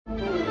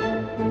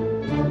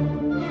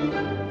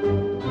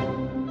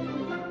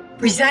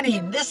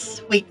Presenting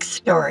this week's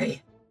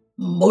story,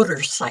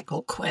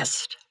 Motorcycle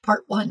Quest,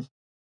 Part 1.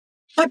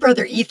 My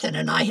brother Ethan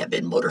and I have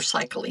been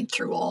motorcycling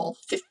through all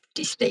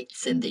 50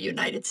 states in the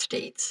United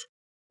States.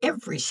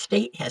 Every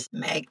state has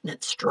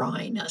magnets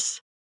drawing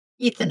us.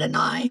 Ethan and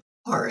I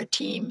are a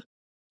team.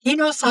 He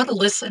knows how to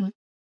listen.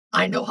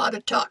 I know how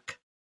to talk.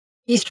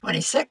 He's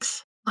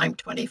 26. I'm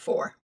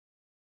 24.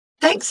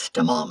 Thanks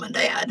to Mom and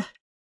Dad,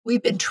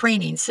 we've been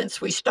training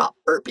since we stopped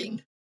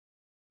burping,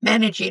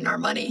 managing our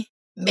money,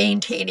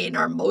 maintaining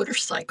our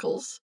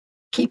motorcycles,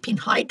 keeping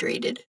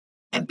hydrated,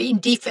 and being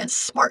defense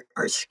smart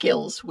are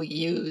skills we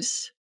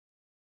use.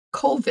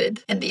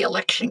 COVID and the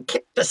election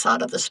kicked us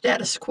out of the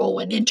status quo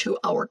and into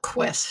our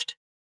quest.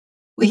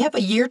 We have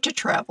a year to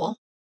travel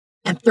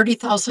and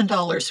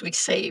 $30,000 we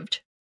saved.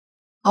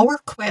 Our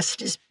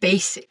quest is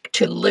basic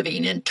to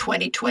living in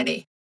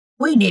 2020.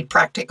 We need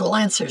practical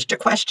answers to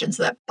questions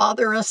that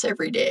bother us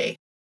every day.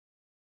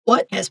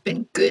 What has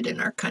been good in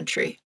our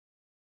country?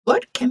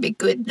 What can be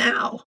good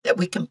now that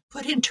we can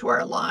put into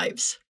our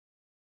lives?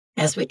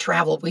 As we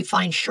travel, we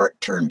find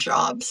short-term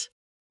jobs.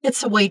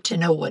 It's a way to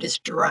know what is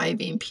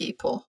driving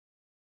people.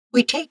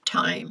 We take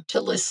time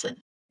to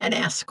listen and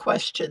ask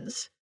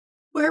questions.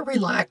 We're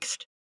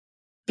relaxed.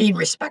 Being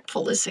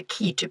respectful is a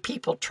key to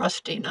people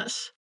trusting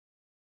us.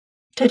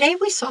 Today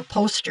we saw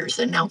posters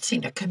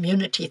announcing a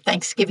community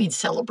Thanksgiving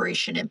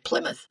celebration in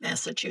Plymouth,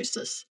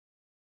 Massachusetts.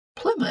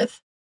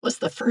 Plymouth was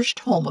the first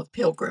home of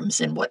Pilgrims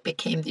in what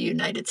became the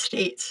United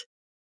States.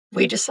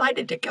 We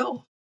decided to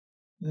go.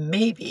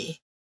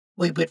 Maybe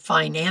we would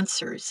find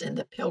answers in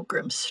the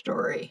Pilgrim's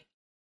story.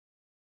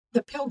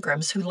 The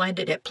Pilgrims who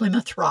landed at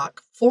Plymouth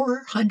Rock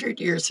 400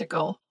 years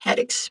ago had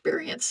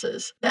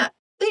experiences that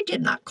they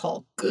did not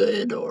call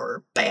good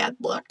or bad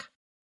luck.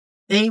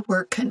 They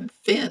were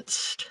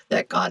convinced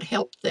that God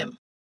helped them,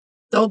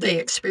 though they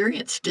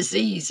experienced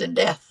disease and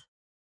death.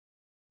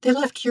 They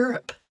left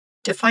Europe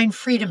to find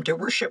freedom to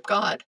worship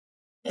God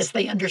as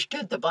they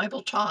understood the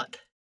Bible taught.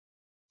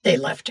 They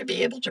left to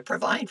be able to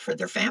provide for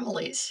their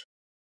families.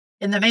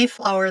 In the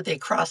Mayflower, they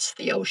crossed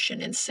the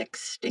ocean in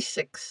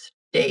 66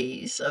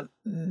 days of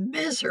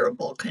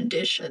miserable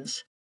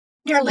conditions.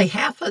 Nearly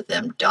half of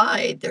them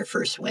died their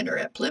first winter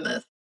at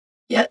Plymouth,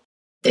 yet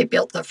they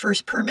built the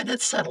first permanent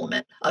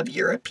settlement of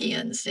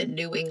Europeans in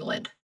New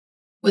England.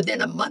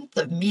 Within a month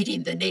of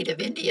meeting the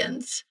native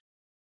Indians,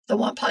 the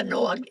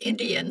Wampanoag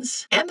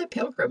Indians and the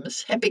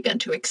Pilgrims had begun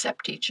to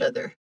accept each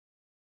other.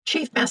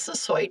 Chief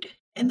Massasoit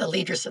and the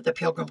leaders of the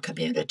Pilgrim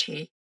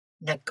community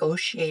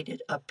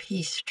negotiated a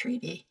peace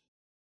treaty.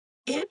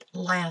 It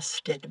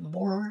lasted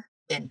more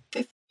than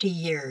 50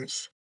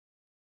 years.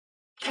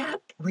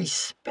 That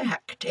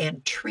respect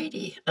and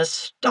treaty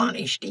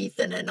astonished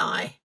Ethan and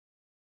I.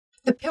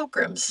 The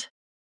Pilgrims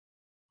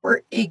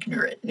were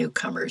ignorant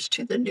newcomers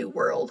to the New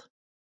World.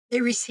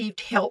 They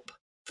received help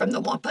from the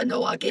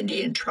Wampanoag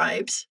Indian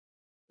tribes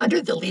under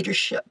the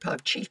leadership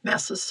of Chief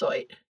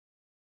Massasoit.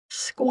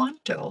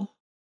 Squanto,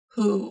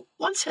 who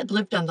once had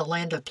lived on the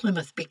land of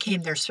Plymouth,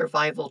 became their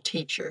survival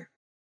teacher.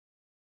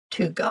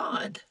 To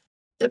God,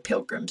 the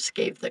Pilgrims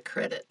gave the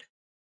credit.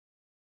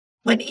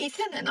 When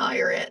Ethan and I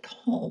are at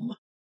home,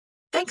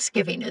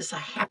 Thanksgiving is a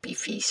happy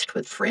feast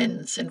with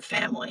friends and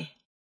family.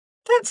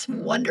 That's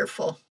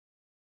wonderful.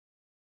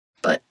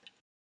 But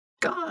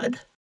God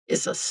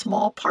is a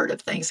small part of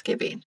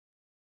Thanksgiving.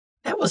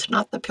 That was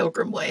not the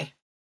Pilgrim way.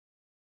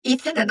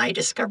 Ethan and I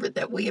discovered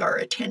that we are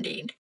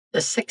attending the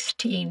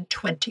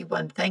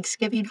 1621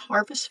 Thanksgiving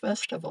Harvest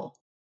Festival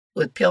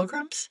with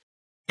Pilgrims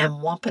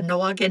and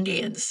Wampanoag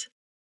Indians.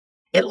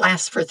 It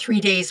lasts for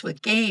 3 days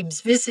with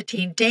games,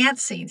 visiting,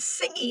 dancing,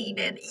 singing,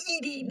 and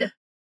eating.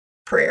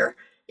 Prayer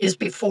is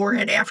before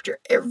and after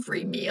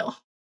every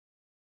meal.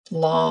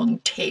 Long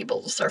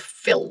tables are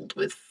filled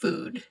with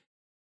food.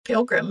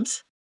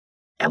 Pilgrims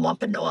and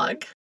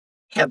Wampanoag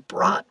have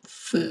brought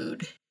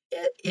food.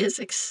 It is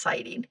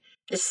exciting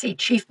to see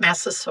Chief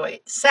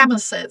Massasoit,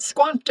 Samoset,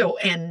 Squanto,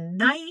 and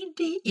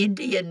 90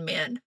 Indian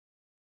men.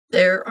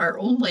 There are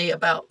only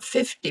about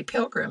 50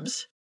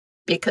 Pilgrims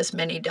because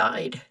many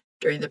died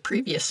during the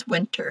previous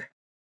winter.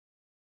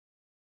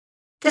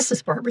 This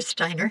is Barbara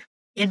Steiner,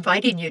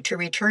 inviting you to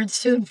return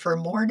soon for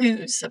more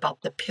news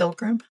about the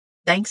Pilgrim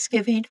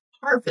Thanksgiving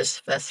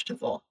Harvest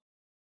Festival.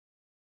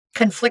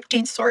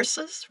 Conflicting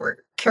sources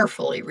were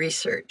carefully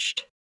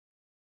researched.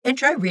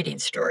 Enjoy reading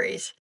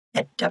stories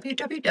at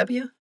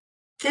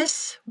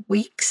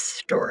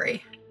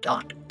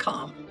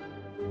www.thisweekstory.com.